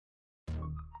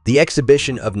the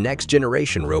exhibition of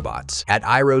next-generation robots at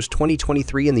IROS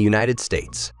 2023 in the United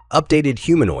States. Updated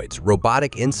humanoids,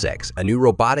 robotic insects, a new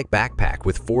robotic backpack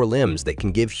with 4 limbs that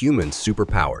can give humans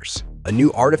superpowers, a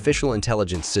new artificial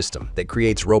intelligence system that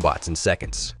creates robots in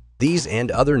seconds. These and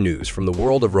other news from the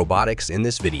world of robotics in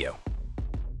this video.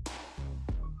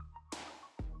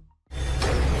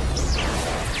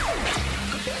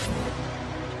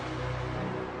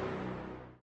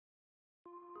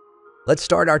 Let's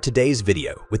start our today's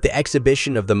video with the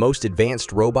exhibition of the most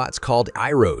advanced robots called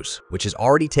IROS, which has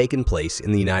already taken place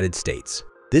in the United States.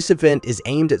 This event is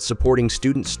aimed at supporting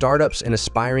student startups and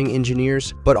aspiring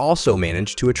engineers, but also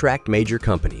managed to attract major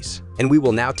companies. And we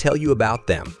will now tell you about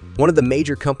them. One of the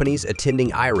major companies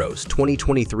attending IROS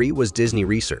 2023 was Disney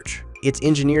Research. Its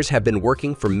engineers have been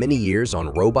working for many years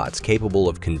on robots capable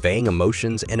of conveying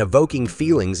emotions and evoking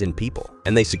feelings in people,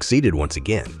 and they succeeded once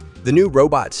again. The new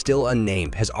robot, still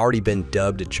unnamed, has already been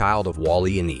dubbed a child of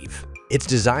Wall-E and Eve. Its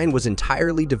design was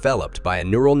entirely developed by a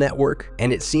neural network,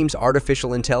 and it seems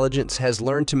artificial intelligence has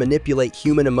learned to manipulate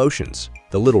human emotions.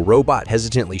 The little robot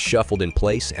hesitantly shuffled in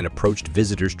place and approached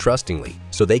visitors trustingly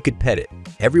so they could pet it.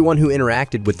 Everyone who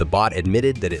interacted with the bot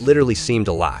admitted that it literally seemed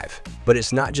alive. But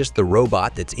it's not just the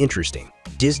robot that's interesting.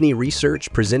 Disney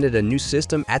Research presented a new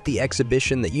system at the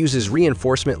exhibition that uses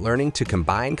reinforcement learning to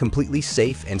combine completely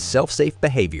safe and self-safe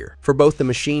behavior for both the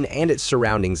machine and its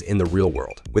surroundings in the real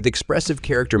world, with expressive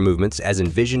character movements as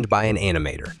envisioned by an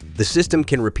animator. The system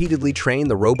can repeatedly train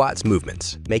the robot's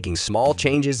movements, making small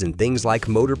changes in things like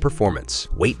motor performance,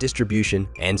 weight distribution,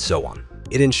 and so on.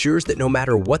 It ensures that no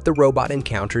matter what the robot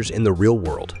encounters in the real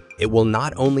world, it will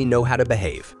not only know how to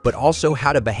behave, but also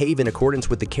how to behave in accordance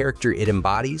with the character it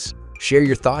embodies. Share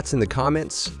your thoughts in the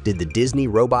comments. Did the Disney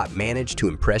robot manage to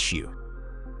impress you?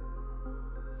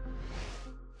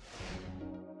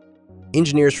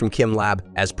 Engineers from Mlar,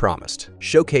 as promised,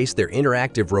 showcased their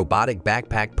interactive robotic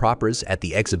backpack propers at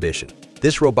the exhibition.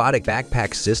 This robotic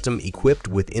backpack system, equipped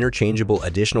with interchangeable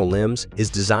additional limbs,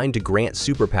 is designed to grant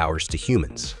superpowers to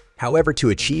humans. However, to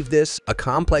achieve this, a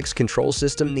complex control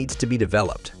system needs to be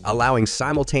developed, allowing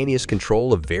simultaneous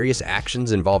control of various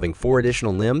actions involving 4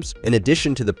 additional limbs, in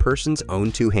addition to the person's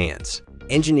own 2 hands.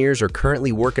 Engineers are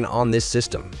currently working on this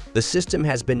system. The system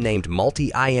has been named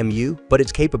Multi-IMU, but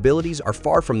its capabilities are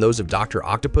far from those of Dr.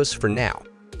 Octopus for now.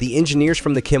 The engineers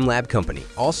from the Mlar company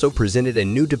also presented a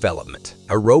new development,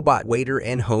 a robot waiter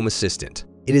and home assistant.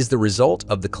 It is the result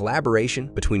of the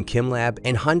collaboration between Mlar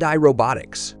and Hyundai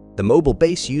Robotics. The mobile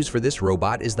base used for this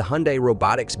robot is the Hyundai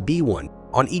Robotics B1.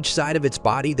 On each side of its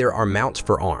body there are mounts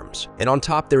for arms, and on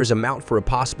top there is a mount for a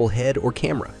possible head or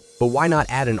camera. But why not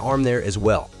add an arm there as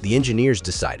well? The engineers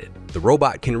decided. The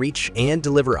robot can reach and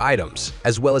deliver items,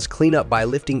 as well as clean up by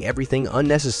lifting everything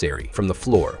unnecessary from the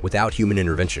floor without human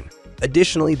intervention.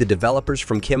 Additionally, the developers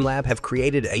from Mlar have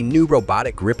created a new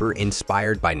robotic gripper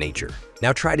inspired by nature.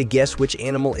 Now try to guess which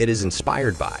animal it is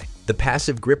inspired by. The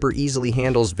passive gripper easily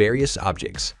handles various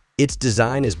objects. Its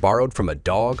design is borrowed from a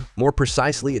dog, more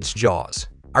precisely its jaws.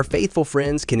 Our faithful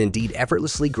friends can indeed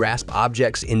effortlessly grasp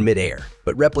objects in midair,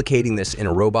 but replicating this in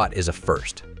a robot is a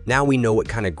first. Now we know what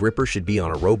kind of gripper should be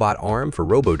on a robot arm for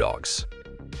robo-dogs.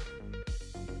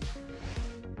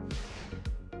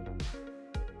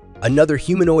 Another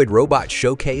humanoid robot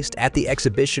showcased at the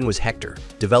exhibition was Hector,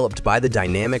 developed by the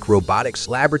Dynamic Robotics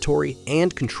Laboratory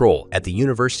and Control at the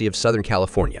University of Southern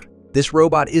California. This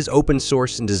robot is open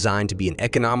source and designed to be an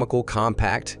economical,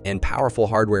 compact, and powerful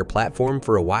hardware platform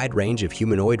for a wide range of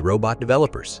humanoid robot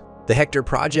developers. The Hector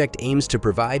project aims to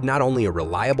provide not only a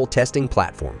reliable testing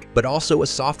platform, but also a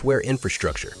software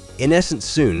infrastructure. In essence,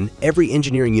 soon, every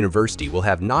engineering university will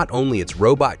have not only its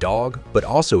robot dog, but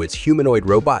also its humanoid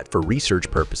robot for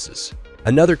research purposes.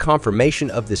 Another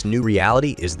confirmation of this new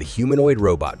reality is the humanoid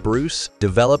robot Bruce,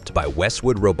 developed by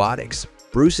Westwood Robotics.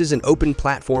 Bruce is an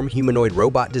open-platform humanoid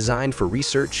robot designed for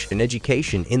research and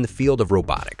education in the field of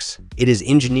robotics. It is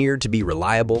engineered to be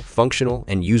reliable, functional,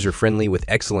 and user-friendly with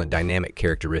excellent dynamic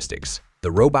characteristics.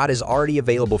 The robot is already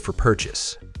available for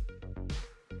purchase.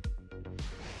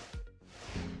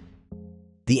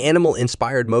 The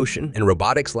Animal-Inspired Motion and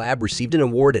Robotics Lab received an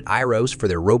award at IROS for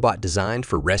their robot designed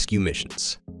for rescue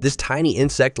missions. This tiny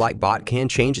insect-like bot can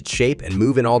change its shape and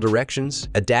move in all directions,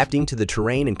 adapting to the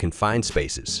terrain and confined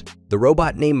spaces. The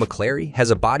robot named Mlar has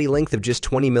a body length of just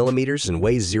 20 millimeters and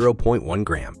weighs 0.1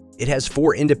 gram. It has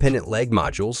 4 independent leg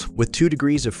modules with 2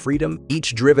 degrees of freedom,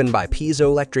 each driven by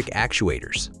piezoelectric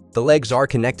actuators. The legs are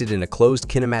connected in a closed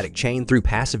kinematic chain through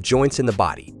passive joints in the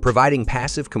body, providing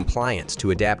passive compliance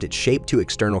to adapt its shape to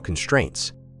external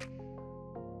constraints.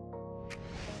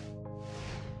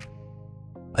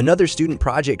 Another student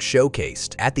project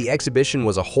showcased at the exhibition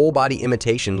was a whole-body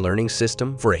imitation learning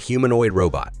system for a humanoid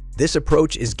robot. This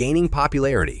approach is gaining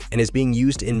popularity and is being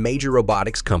used in major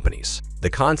robotics companies. The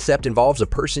concept involves a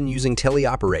person using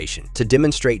teleoperation to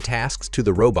demonstrate tasks to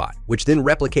the robot, which then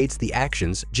replicates the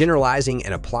actions, generalizing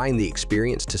and applying the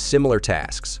experience to similar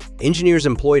tasks. Engineers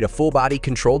employed a full-body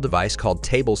control device called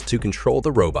tables to control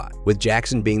the robot, with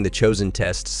Jackson being the chosen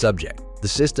test subject. The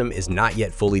system is not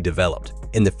yet fully developed.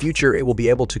 In the future, it will be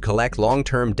able to collect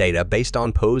long-term data based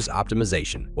on pose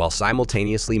optimization while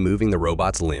simultaneously moving the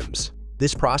robot's limbs.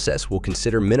 This process will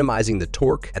consider minimizing the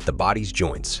torque at the body's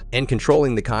joints and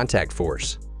controlling the contact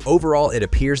force. Overall, it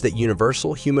appears that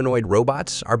universal humanoid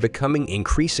robots are becoming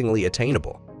increasingly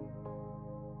attainable.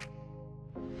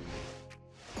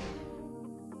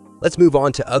 Let's move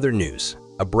on to other news.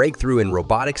 A breakthrough in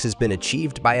robotics has been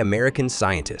achieved by American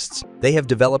scientists. They have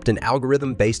developed an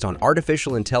algorithm based on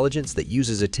artificial intelligence that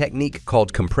uses a technique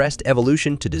called compressed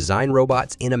evolution to design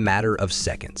robots in a matter of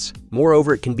seconds.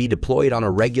 Moreover, it can be deployed on a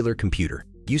regular computer.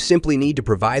 You simply need to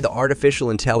provide the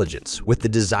artificial intelligence with the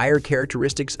desired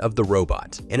characteristics of the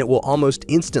robot, and it will almost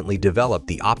instantly develop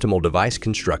the optimal device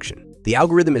construction. The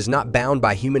algorithm is not bound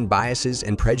by human biases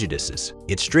and prejudices.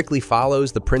 It strictly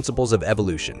follows the principles of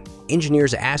evolution.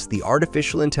 Engineers asked the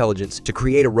artificial intelligence to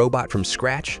create a robot from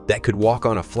scratch that could walk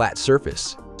on a flat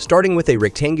surface. Starting with a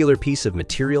rectangular piece of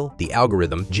material, the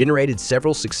algorithm generated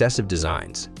several successive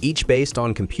designs, each based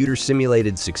on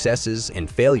computer-simulated successes and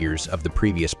failures of the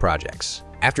previous projects.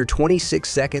 After 26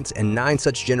 seconds and 9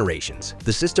 such generations,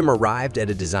 the system arrived at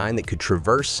a design that could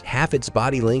traverse half its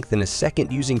body length in a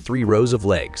second using 3 rows of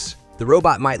legs. The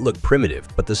robot might look primitive,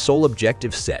 but the sole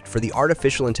objective set for the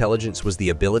artificial intelligence was the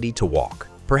ability to walk.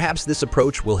 Perhaps this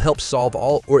approach will help solve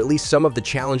all or at least some of the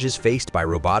challenges faced by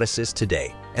roboticists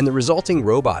today, and the resulting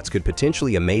robots could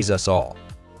potentially amaze us all.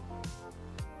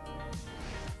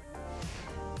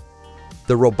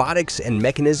 The Robotics and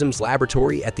Mechanisms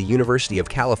Laboratory at the University of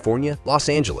California, Los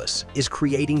Angeles, is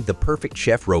creating the perfect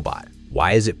chef robot.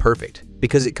 Why is it perfect?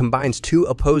 Because it combines 2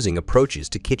 opposing approaches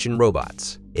to kitchen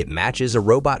robots. It matches a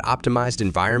robot-optimized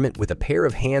environment with a pair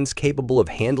of hands capable of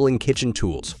handling kitchen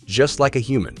tools, just like a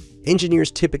human.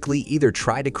 Engineers typically either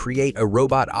try to create a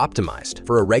robot optimized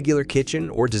for a regular kitchen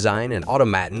or design an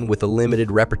automaton with a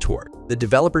limited repertoire. The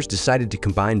developers decided to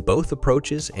combine both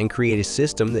approaches and create a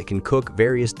system that can cook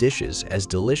various dishes as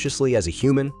deliciously as a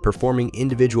human, performing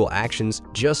individual actions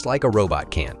just like a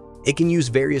robot can. It can use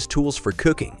various tools for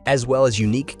cooking, as well as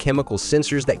unique chemical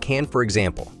sensors that can, for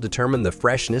example, determine the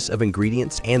freshness of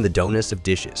ingredients and the doughness of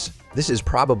dishes. This is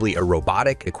probably a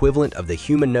robotic equivalent of the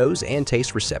human nose and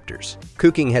taste receptors.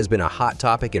 Cooking has been a hot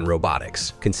topic in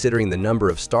robotics, considering the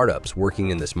number of startups working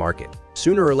in this market.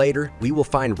 Sooner or later, we will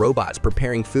find robots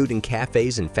preparing food in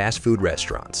cafes and fast food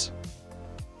restaurants.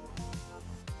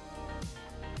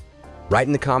 Write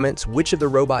in the comments which of the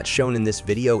robots shown in this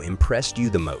video impressed you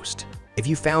the most. If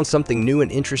you found something new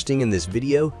and interesting in this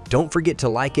video, don't forget to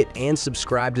like it and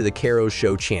subscribe to the Kairos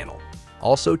Show channel.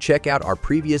 Also, check out our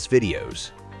previous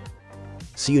videos.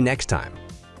 See you next time.